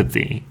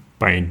sympathy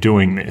by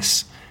doing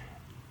this.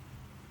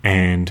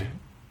 And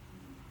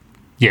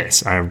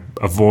yes, I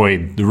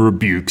avoid the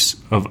rebukes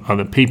of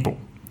other people.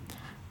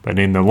 But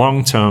in the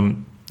long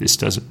term, this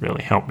doesn't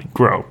really help me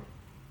grow.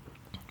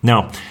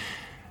 Now,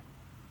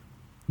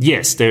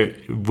 yes,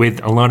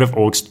 with a lot of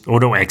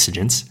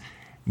autoexigence,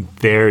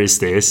 there is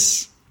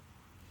this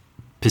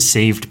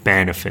perceived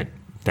benefit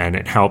that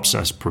it helps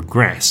us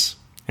progress.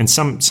 And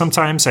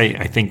sometimes I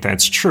think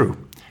that's true,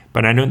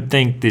 but I don't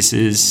think this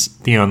is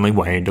the only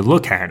way to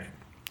look at it.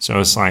 So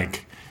it's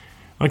like,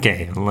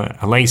 okay,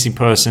 a lazy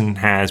person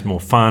has more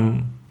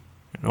fun,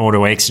 an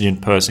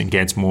autoexigent person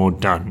gets more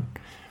done.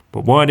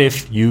 But what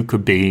if you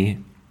could be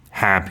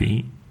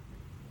happy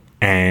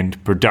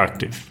and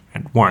productive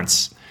at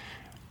once?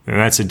 And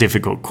that's a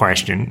difficult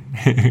question.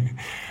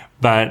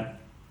 But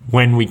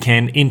when we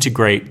can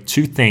integrate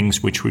two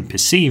things which we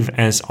perceive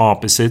as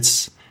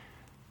opposites,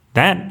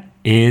 that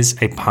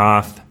is a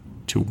path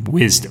to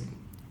wisdom.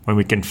 When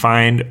we can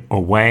find a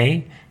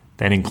way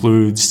that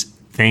includes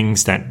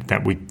things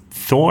that we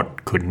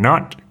thought could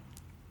not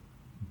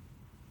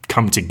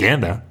come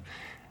together,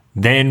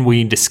 then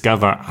we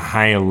discover a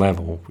higher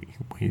level.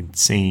 We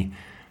see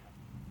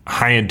a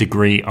higher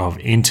degree of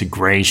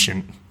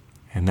integration,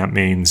 and that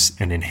means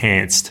an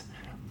enhanced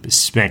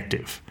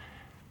perspective,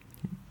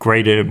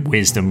 greater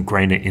wisdom,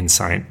 greater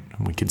insight,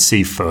 and we can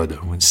see further.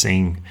 We're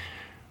seeing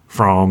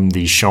from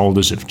the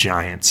shoulders of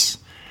giants.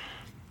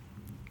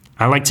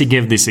 I like to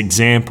give this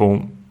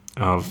example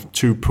of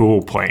two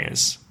pool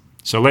players.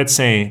 So let's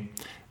say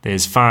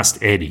there's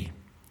Fast Eddie.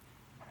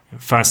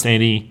 Fast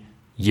Eddie,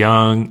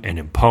 young and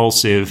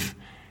impulsive,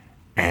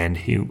 and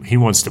he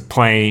wants to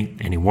play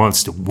and he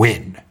wants to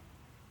win.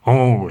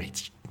 Oh, he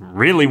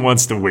really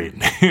wants to win.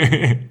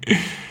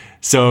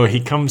 So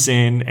he comes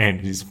in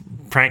and he's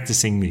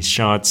practicing these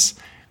shots.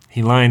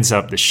 He lines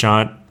up the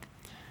shot,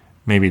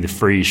 maybe the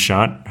free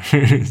shot.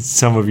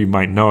 Some of you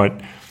might know it.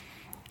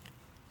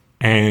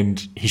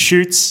 And he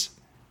shoots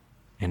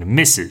and it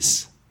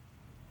misses.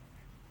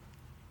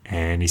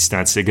 And he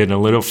starts to get a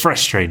little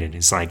frustrated.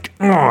 He's like,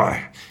 oh,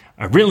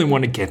 I really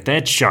want to get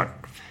that shot.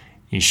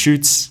 He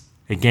shoots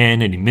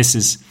again and he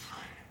misses.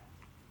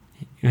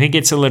 He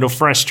gets a little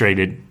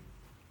frustrated.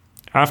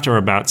 After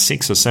about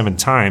 6 or 7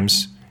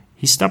 times,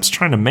 he stops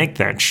trying to make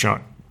that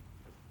shot.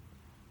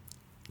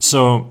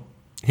 So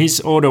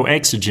he's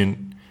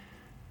autoexigent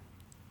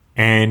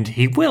and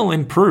he will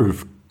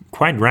improve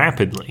quite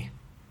rapidly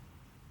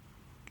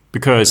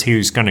because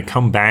he's going to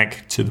come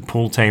back to the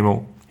pool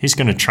table. He's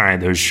going to try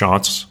those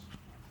shots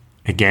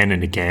again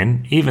and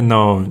again, even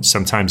though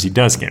sometimes he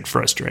does get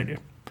frustrated.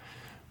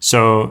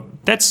 So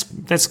that's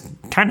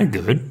kind of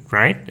good,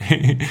 right?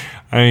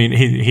 I mean,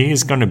 he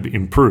is going to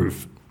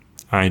improve.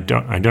 I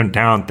don't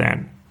doubt that.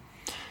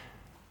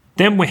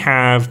 Then we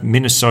have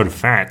Minnesota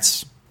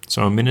Fats.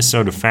 So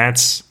Minnesota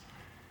Fats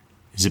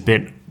is a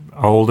bit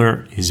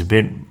older. He's a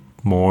bit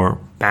more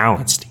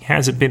balanced. He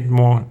has a bit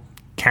more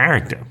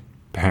character,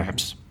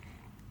 perhaps.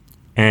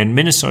 And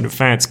Minnesota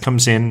Fats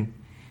comes in,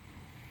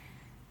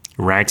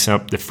 racks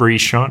up the free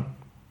shot.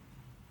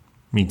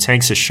 He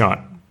takes a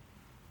shot.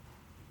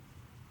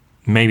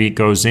 Maybe it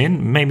goes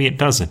in, maybe it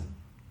doesn't.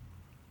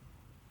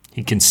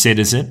 He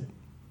considers it.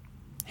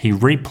 He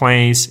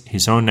replays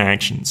his own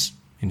actions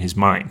in his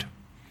mind.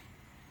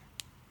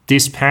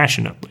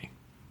 Dispassionately.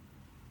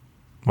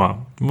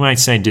 Well, you might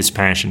say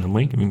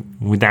dispassionately,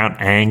 without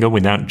anger,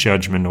 without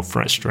judgment or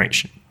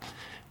frustration.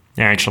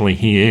 Actually,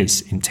 he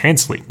is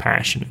intensely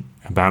passionate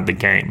about the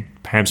game,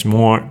 perhaps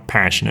more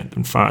passionate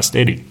than Fast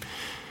Eddie.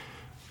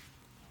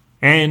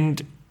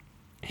 And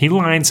he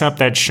lines up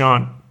that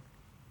shot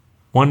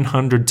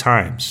 100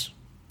 times,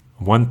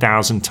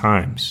 1,000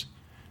 times.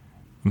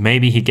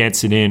 Maybe he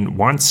gets it in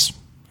once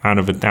out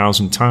of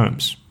 1,000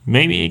 times.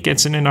 Maybe he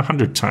gets it in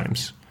 100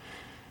 times.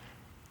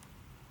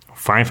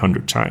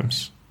 500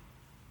 times.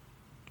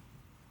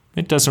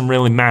 It doesn't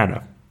really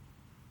matter.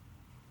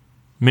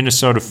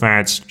 Minnesota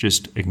Fats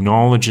just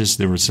acknowledges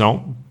the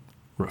result,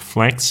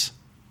 reflects,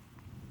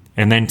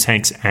 and then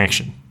takes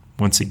action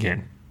once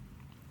again.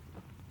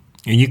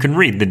 And you can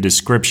read the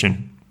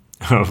description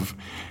of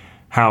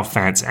how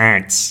Fats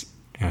acts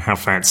and how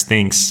Fats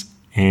thinks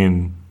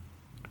in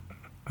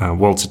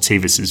Walter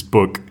Tevis's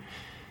book,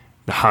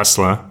 The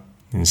Hustler,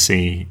 and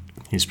see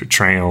his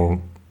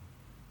portrayal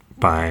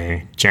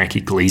by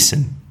Jackie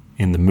Gleason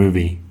in the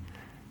movie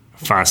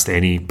Fast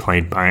Eddie,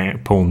 played by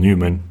Paul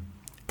Newman.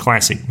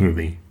 Classic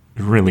movie,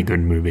 really good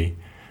movie.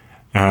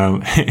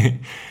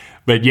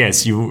 But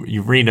yes,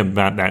 you read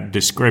about that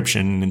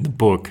description in the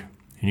book,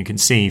 and you can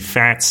see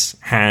Fats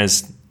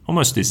has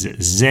almost this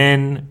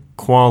Zen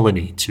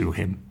quality to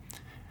him,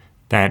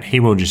 that he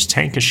will just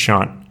take a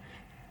shot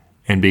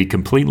and be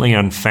completely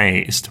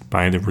unfazed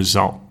by the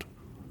result.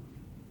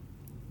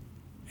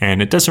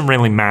 And it doesn't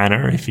really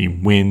matter if he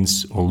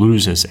wins or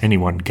loses any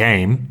one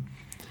game.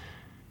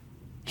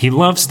 He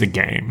loves the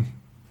game.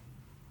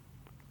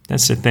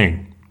 That's the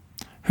thing.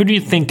 Who do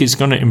you think is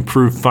going to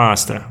improve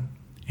faster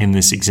in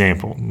this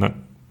example?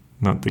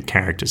 Not the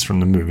characters from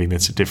the movie,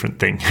 that's a different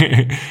thing.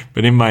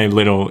 But in my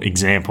little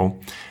example,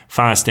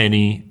 Fast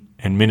Eddie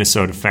and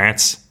Minnesota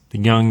Fats, the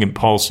young,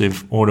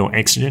 impulsive,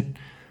 autoexigent,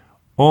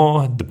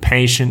 or the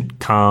patient,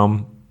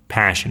 calm,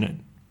 passionate?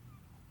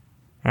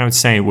 I would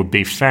say it would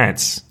be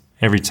Fats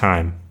every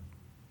time.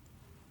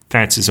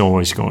 Fats is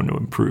always going to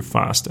improve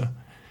faster.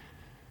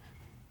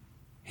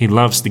 He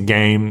loves the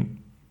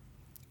game.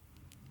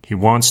 He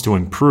wants to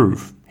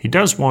improve. He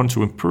does want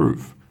to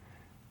improve.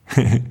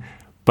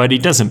 But he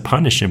doesn't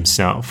punish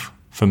himself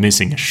for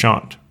missing a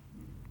shot.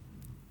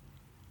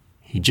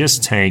 He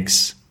just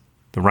takes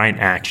the right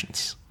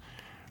actions.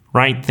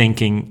 Right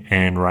thinking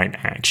and right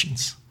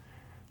actions.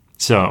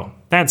 So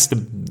that's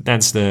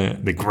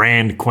the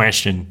grand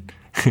question.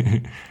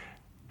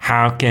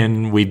 How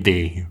can we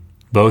be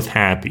both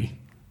happy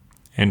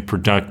and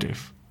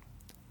productive?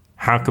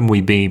 How can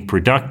we be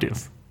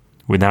productive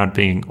without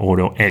being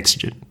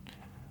auto-exigent,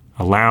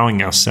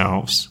 allowing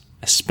ourselves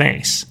a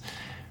space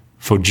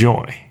for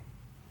joy?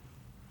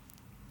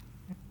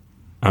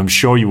 I'm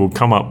sure you will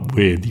come up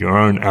with your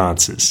own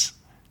answers.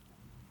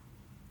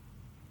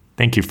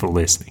 Thank you for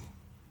listening.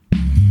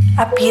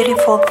 A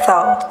beautiful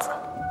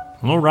thought.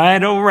 All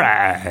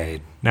right.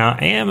 Now,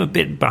 I am a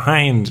bit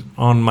behind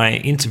on my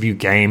interview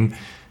game,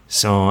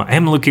 so I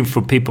am looking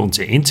for people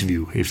to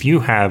interview. If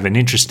you have an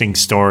interesting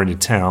story to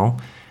tell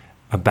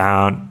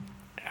about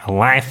a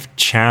life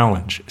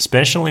challenge,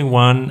 especially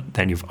one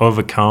that you've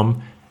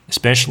overcome,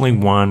 especially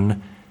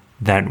one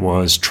that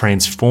was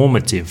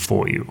transformative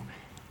for you,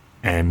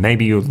 and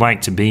maybe you'd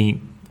like to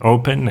be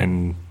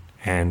open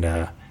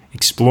and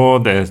explore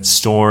the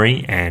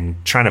story and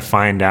try to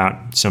find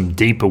out some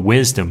deeper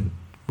wisdom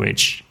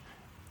which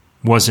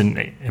wasn't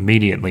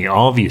immediately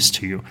obvious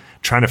to you.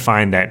 Trying to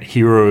find that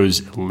hero's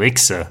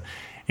elixir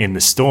in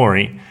the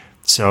story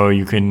so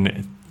you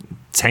can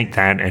take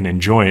that and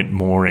enjoy it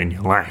more in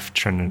your life.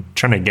 Trying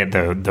to get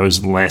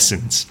those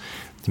lessons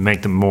to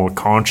make them more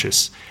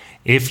conscious.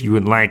 If you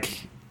would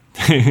like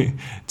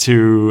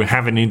to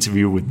have an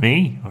interview with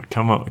me or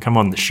come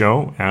on the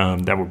show,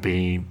 that would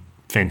be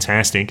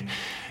fantastic.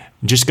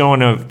 Just go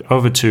on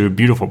over to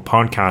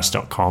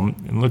beautifulpodcast.com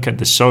and look at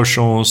the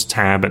socials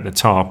tab at the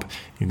top.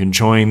 You can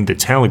join the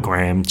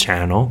Telegram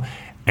channel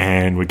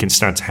and we can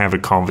start to have a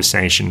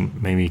conversation.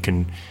 Maybe you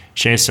can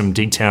share some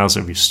details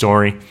of your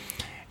story.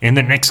 In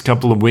the next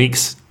couple of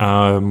weeks,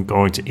 I'm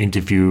going to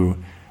interview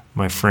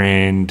my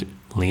friend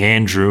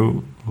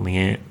Leandrew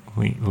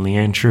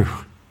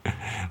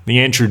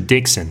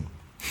Dixon.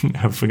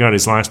 I forgot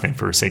his last name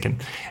for a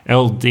second.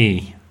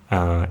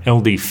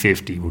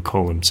 LD50, we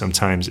call him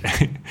sometimes.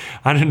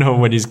 I don't know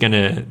what he's going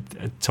to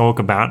talk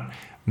about.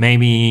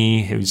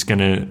 Maybe he's going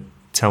to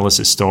tell us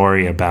a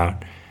story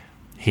about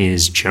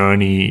his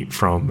journey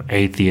from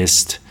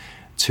atheist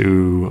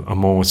to a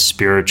more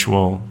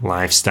spiritual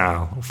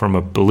lifestyle, from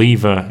a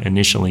believer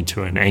initially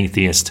to an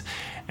atheist,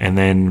 and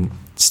then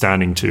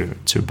starting to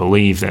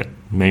believe that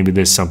maybe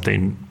there's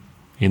something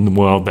in the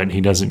world that he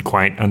doesn't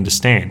quite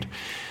understand.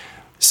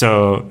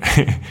 So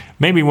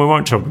maybe we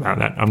won't talk about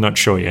that. I'm not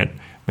sure yet.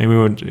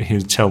 Maybe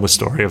he'll tell the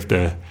story of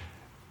the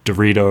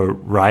Dorito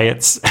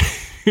riots.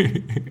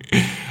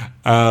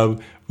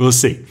 We'll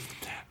see.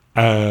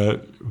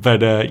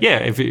 But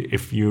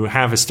if you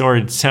have a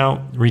story to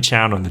tell, reach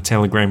out on the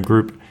Telegram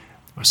group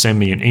or send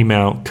me an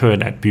email,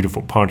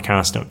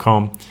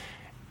 kurt@beautifulpodcast.com,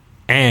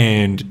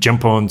 and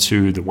jump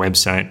onto the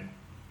website.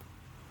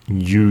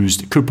 Use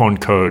the coupon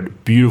code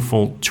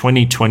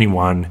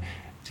BEAUTIFUL2021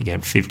 to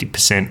get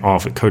 50%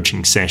 off a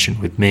coaching session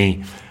with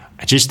me.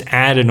 I just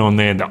added on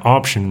there the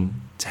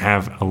option to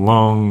have a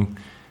long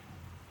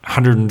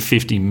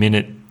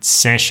 150-minute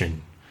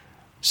session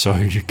so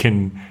you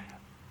can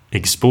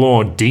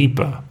explore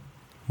deeper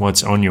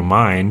what's on your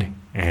mind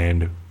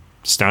and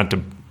start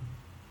to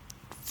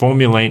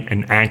formulate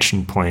an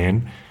action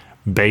plan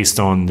based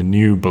on the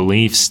new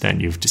beliefs that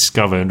you've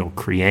discovered or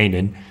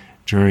created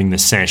during the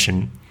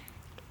session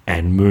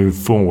and move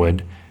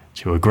forward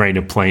to a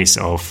greater place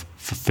of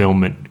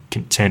fulfillment,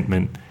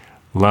 contentment,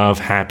 love,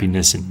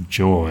 happiness, and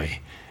joy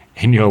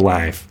in your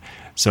life.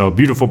 So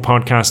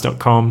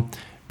beautifulpodcast.com,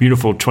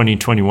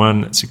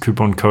 beautiful2021, that's a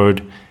coupon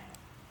code,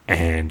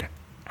 and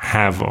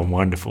have a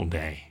wonderful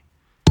day.